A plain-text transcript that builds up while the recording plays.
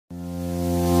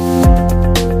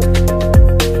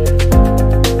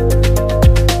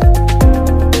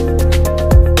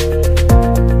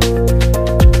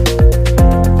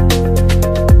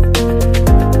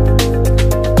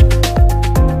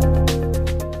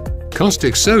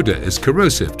Caustic soda is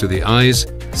corrosive to the eyes,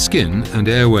 skin and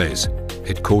airways.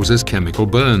 It causes chemical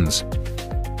burns.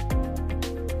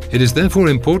 It is therefore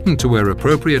important to wear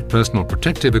appropriate personal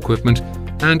protective equipment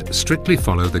and strictly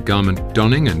follow the garment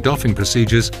donning and doffing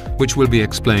procedures which will be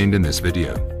explained in this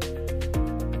video.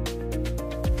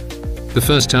 The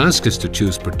first task is to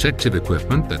choose protective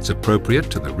equipment that's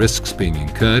appropriate to the risks being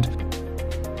incurred,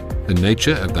 the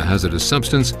nature of the hazardous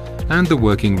substance, and the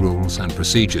working rules and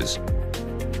procedures.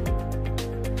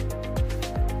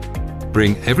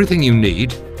 Bring everything you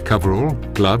need, coverall,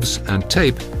 gloves and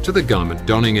tape, to the garment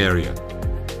donning area.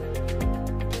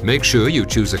 Make sure you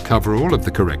choose a coverall of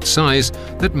the correct size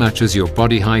that matches your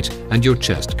body height and your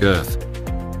chest girth.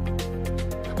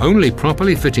 Only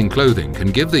properly fitting clothing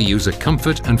can give the user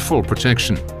comfort and full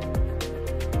protection.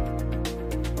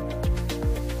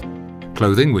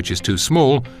 Clothing which is too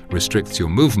small restricts your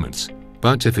movements,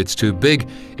 but if it's too big,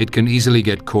 it can easily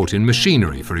get caught in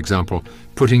machinery, for example,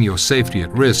 putting your safety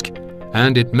at risk,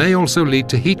 and it may also lead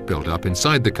to heat buildup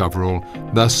inside the coverall,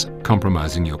 thus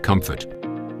compromising your comfort.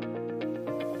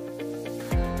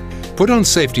 Put on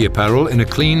safety apparel in a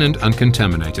clean and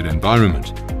uncontaminated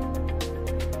environment.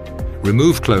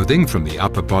 Remove clothing from the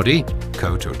upper body,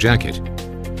 coat or jacket.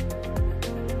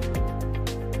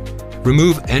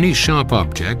 Remove any sharp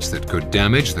objects that could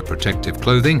damage the protective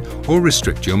clothing or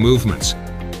restrict your movements.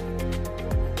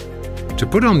 To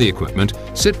put on the equipment,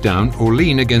 sit down or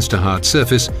lean against a hard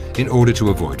surface in order to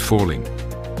avoid falling.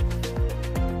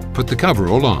 Put the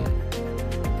coverall on.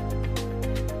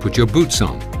 Put your boots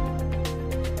on.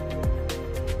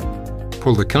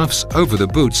 Pull the cuffs over the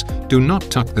boots, do not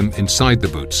tuck them inside the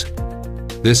boots.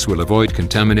 This will avoid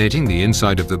contaminating the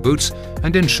inside of the boots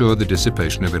and ensure the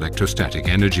dissipation of electrostatic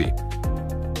energy.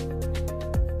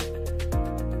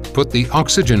 Put the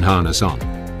oxygen harness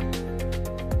on.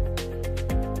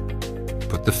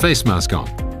 Put the face mask on.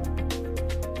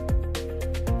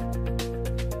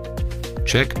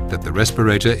 Check that the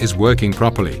respirator is working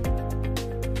properly.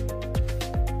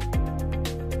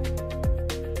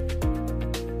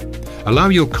 Allow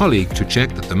your colleague to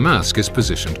check that the mask is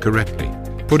positioned correctly.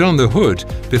 Put on the hood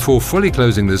before fully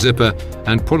closing the zipper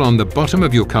and pull on the bottom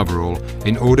of your coverall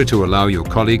in order to allow your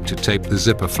colleague to tape the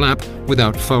zipper flap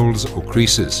without folds or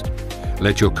creases.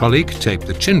 Let your colleague tape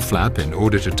the chin flap in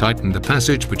order to tighten the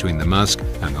passage between the mask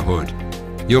and the hood.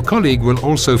 Your colleague will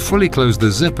also fully close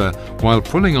the zipper while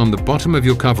pulling on the bottom of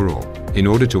your coverall in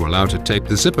order to allow to tape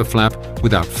the zipper flap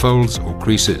without folds or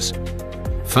creases.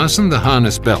 Fasten the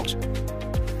harness belt.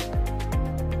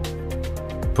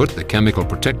 Put the chemical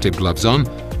protective gloves on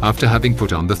after having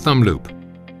put on the thumb loop.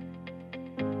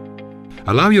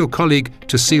 Allow your colleague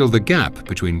to seal the gap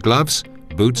between gloves,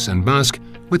 boots and mask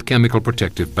with chemical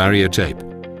protective barrier tape.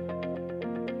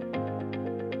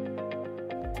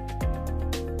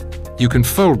 You can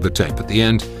fold the tape at the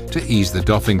end to ease the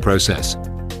doffing process.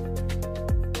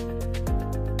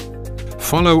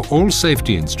 Follow all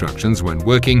safety instructions when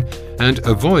working and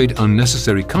avoid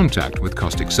unnecessary contact with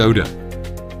caustic soda.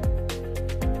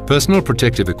 Personal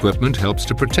protective equipment helps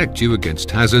to protect you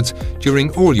against hazards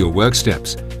during all your work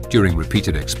steps, during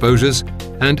repeated exposures,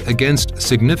 and against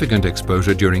significant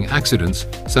exposure during accidents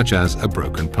such as a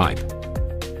broken pipe.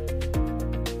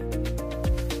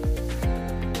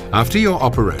 After your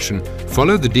operation,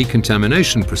 follow the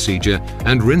decontamination procedure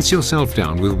and rinse yourself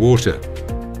down with water.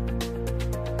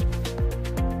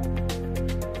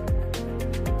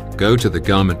 Go to the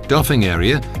garment doffing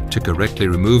area to correctly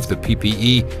remove the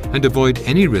PPE and avoid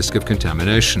any risk of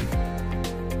contamination.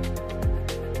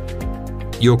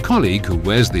 Your colleague who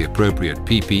wears the appropriate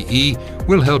PPE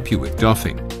will help you with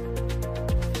doffing.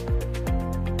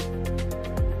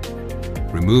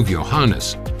 Remove your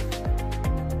harness.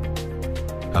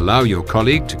 Allow your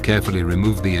colleague to carefully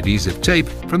remove the adhesive tape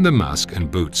from the mask and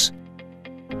boots.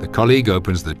 The colleague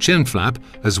opens the chin flap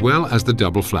as well as the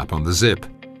double flap on the zip.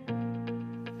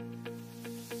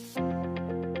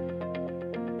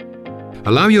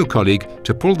 Allow your colleague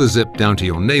to pull the zip down to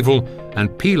your navel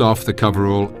and peel off the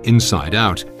coverall inside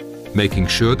out, making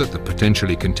sure that the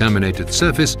potentially contaminated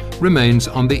surface remains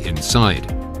on the inside.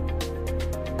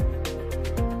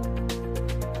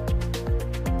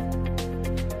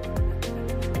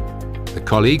 The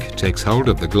colleague takes hold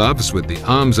of the gloves with the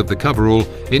arms of the coverall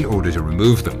in order to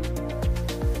remove them.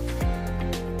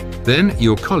 Then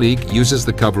your colleague uses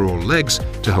the coverall legs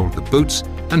to hold the boots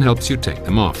and helps you take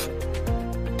them off.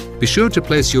 Be sure to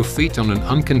place your feet on an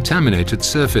uncontaminated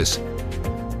surface.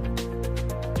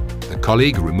 The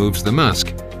colleague removes the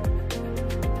mask.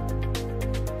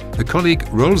 The colleague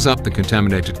rolls up the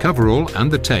contaminated coverall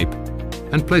and the tape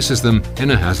and places them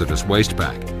in a hazardous waste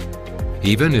bag.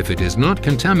 Even if it is not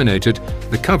contaminated,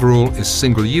 the coverall is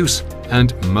single-use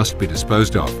and must be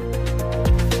disposed of.